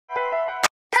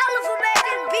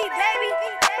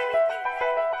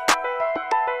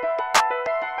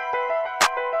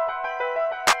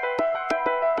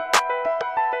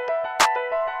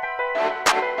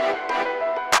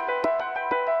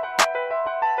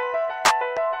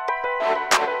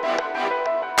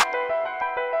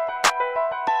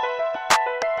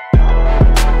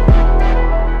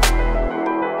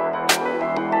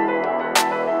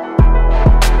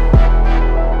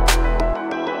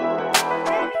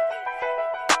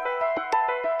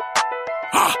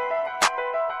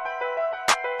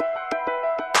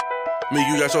Me,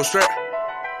 you got your strap?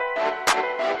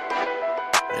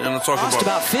 Ain't nothing to talk Lost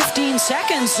about 15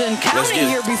 seconds and counting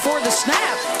here before the snap.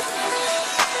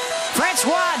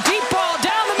 Francois, deep ball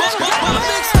down the middle. I don't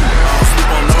sleep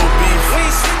on no beef.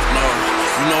 No,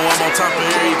 you know I'm on top of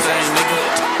everything, nigga.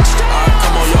 I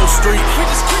come on your street.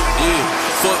 Yeah,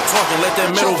 fuck talking, let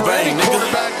that metal bang, nigga.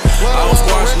 I don't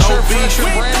squash no beef.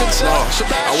 No,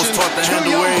 I was taught to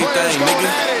handle everything, nigga.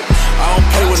 I don't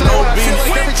play with no beef.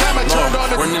 No,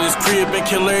 run in this crib and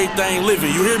kill everything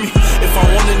living, you hear me? If I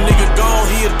want a nigga gone,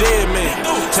 he a dead man.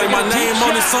 Say my name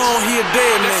on his song, he a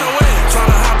dead man.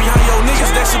 Tryna hide behind your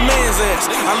niggas, that's your man's ass.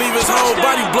 I leave his whole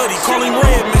body bloody, call him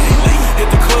Red Man. Hit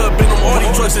the club in them Audi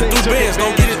trucks and through bands.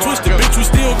 Don't get it twisted, bitch, we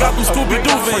still got them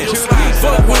Scooby-Doo vans.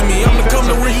 Fuck with me, I'ma come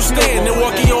to where you stand and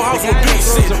walk in your house with bitch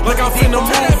shit, like I'm finna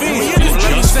move in.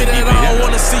 Let me say that I don't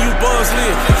wanna see you buzz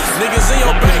live. Niggas in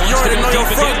your backyard and on your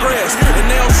front grass, and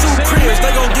they don't shoot cribs,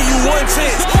 they gon' give you one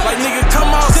chance. Like nigga, come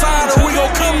outside or we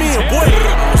gon' come in, boy. I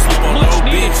don't sleep on no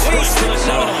bitch.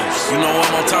 You know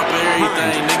I'm on top of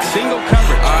everything, nigga. Single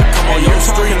coverage. I come on your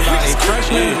street.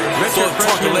 Yeah, fuck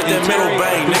talking, let that metal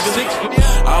bang, nigga.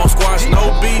 I don't squash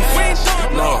no beef.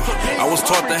 No, I was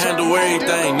taught to handle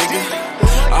everything, nigga.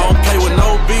 I don't play with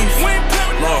no beef.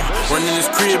 No, run in this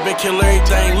crib and kill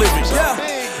everything living. Yeah,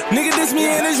 nigga, this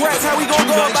me and this rats, how we gon'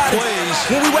 go about it?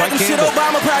 When we whack them shit,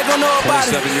 Obama probably gon' know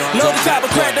about it. Load the top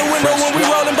and crack the window when we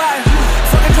rollin' by.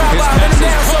 Fucking drive by, run it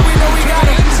down so we know we got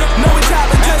it. Know we top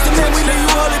and testament, we leave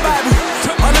you holy Bible.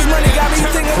 All this money got me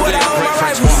thinking what I own my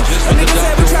rifles. A nigga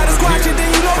said we try to squash it, then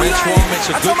you know we lying.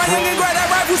 I told my nigga grab that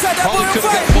rifle, said that boy and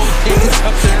fight.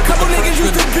 Couple niggas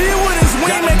used to be with us, we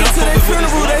ain't make it to their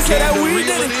funeral, they said that we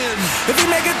did it. If we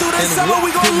make it through this summer,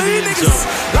 we gon' leave niggas.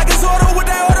 Like it's auto with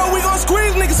that auto, we gon'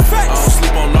 squeeze niggas I facts. don't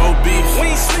sleep on no beef.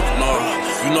 We ain't sleep. No,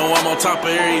 you know I'm on top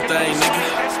of everything, nigga.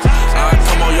 I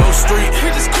come on your street.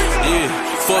 Yeah,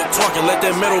 fuck talking, let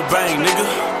that metal bang, nigga.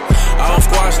 I don't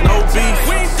squash no beef.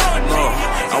 No,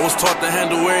 I was taught to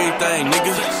handle everything,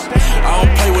 nigga. I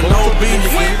don't play with no beef.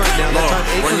 No,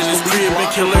 run in this crib and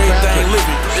kill everything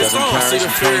living. It's on, see the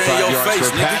fear in your face,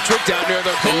 nigga.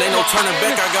 And ain't no turning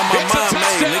back, I got my mind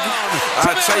made, nigga.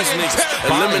 I chase niggas,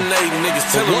 eliminate niggas,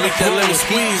 tell them make that lemon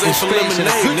squeeze ain't for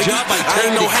lemonade, nigga.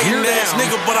 I ain't no hating ass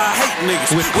nigga, but I hate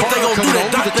niggas. What they gon' do, that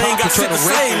doctor ain't got shit to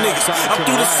say, niggas. I'm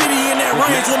through the city in that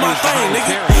range with my thing,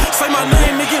 nigga. Say my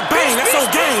name and get bang, that's on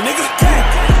game, nigga.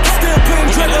 Still putting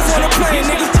triggers on the plane,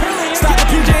 nigga. Stop the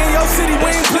PJ in your city, we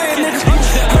ain't playing, nigga.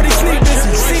 Heard he sneak this,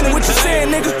 seen it, what you saying,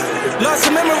 nigga. Lost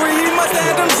some memory, he must have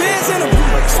had them Zans in him.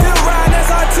 Still riding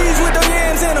SRTs with them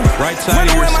yams in him. Right side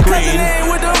of your screen,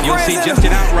 you'll see just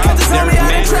an out route. There's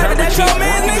man coverage. He's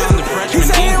working on the freshman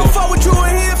Eagle.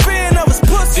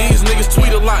 These niggas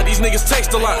tweet a lot, these niggas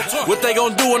text a lot. What they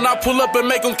gon' do when I pull up and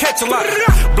make them catch a lot?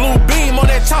 Blue beam on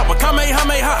that chopper,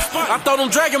 Kamehameha. I throw them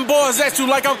dragon boys at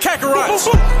you like I'm Kakarot.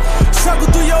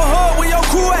 Circle through your hood where your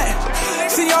crew at.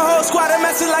 See your whole squad, that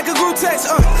messing like a group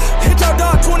text. Hit your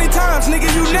dog 20 times,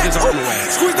 nigga, you next.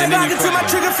 Squeeze that dog into my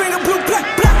trigger finger, blue, black,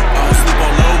 black. I don't sleep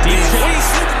on no beef.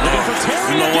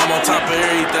 You know I'm on top of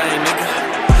everything, nigga.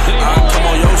 I come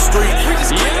on your street.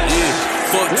 Yeah,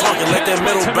 fuck talking, let that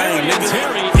metal bang, nigga.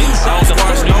 I don't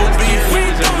squash no beef.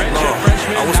 No,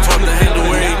 I was taught to handle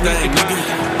everything, nigga.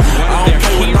 I don't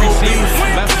play with no beef.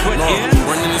 No,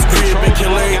 run in this crib and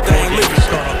kill everything living.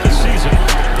 Start off the season,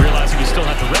 realizing he still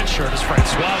had the red shirt as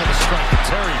Francois with a strike to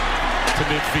Terry to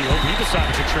midfield. He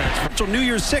decided to transfer. New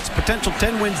Year's 6 potential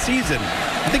 10-win season.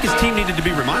 I think his team needed to be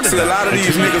reminded. See, a lot of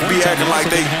these niggas be acting like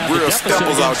they real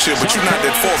steppers out here, but you're not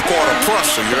that fourth quarter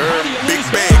pressure, you heard? Big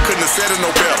Bang couldn't have said it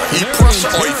no better. He pressure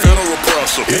or he federal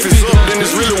pressure. If it's up, then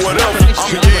it's really whatever.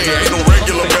 I'm gay, ain't no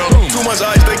regular better. Too much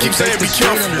ice, they keep saying be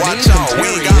careful. Watch out, we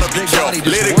ain't gotta be careful.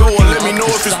 Let it go and let me know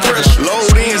if it's pressure.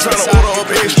 Load in, tryna order up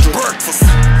extra breakfast.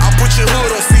 I put your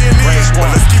hood on CNN, but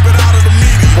let's keep it out of the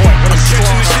media. I'm catching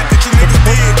the shit that you niggas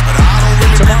did, but I don't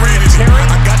really be reading it.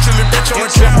 I got your little bitch on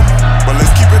the camera, but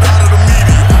let's keep it out of the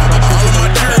media. All of my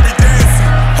jury be dancing,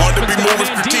 hard to be moving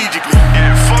strategically.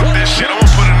 Yeah, fuck this shit, I'ma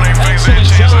put it in their face every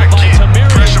chance I get.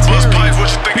 Pressure bust pipes, what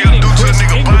you think it'll do to a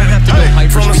nigga body? Hey,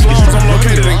 from the slums, I'm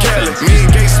located in Cali. Me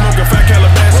and Gay smoking fat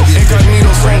Calabasas.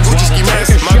 Incognito from Gucci ski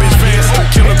mask. My bitch fancy,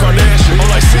 Kim Kardashian. I'm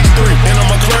like 6'3", and I'm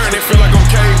a McLaren, they feel like I'm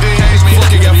caved in. Fuck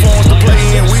it, got phones to play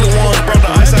in. We the ones brought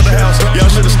the ice out the house.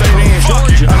 Y'all should've stayed in.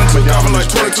 I done took off in like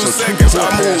 22 seconds. I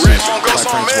move rich.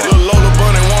 Little Lola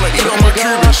Bunny wanna eat on my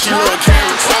Cuban. She love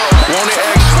carrots. Wanted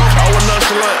action. I was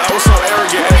nonchalant. I was so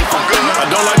arrogant. I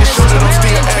don't like the shit that I'm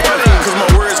still acting. Cause my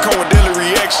words come with deadly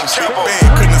reactions. Man,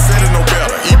 couldn't have said it no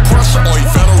better. He pressure or he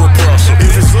federal pressure.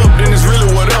 If it's up, then it's really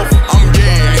whatever. I'm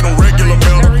gay. Ain't no regular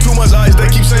metal. Too much ice. They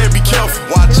keep saying be careful.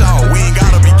 Watch out. We ain't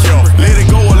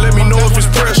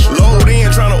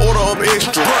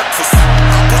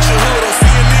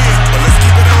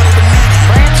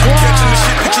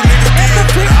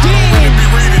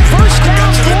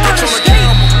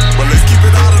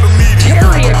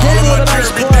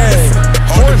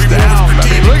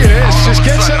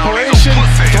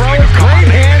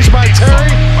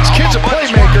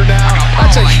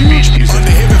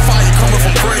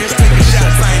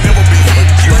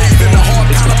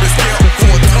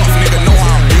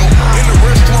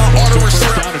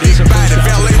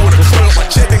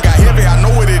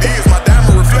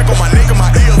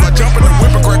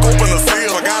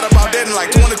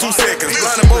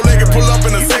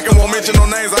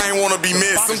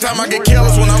get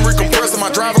careless when I'm recompressing. My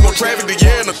driver gon' traffic the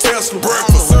air in a Tesla.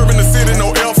 Breakfast, serving the city,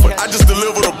 no effort. I just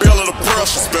deliver the bell of the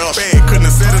pressure. Spell bag.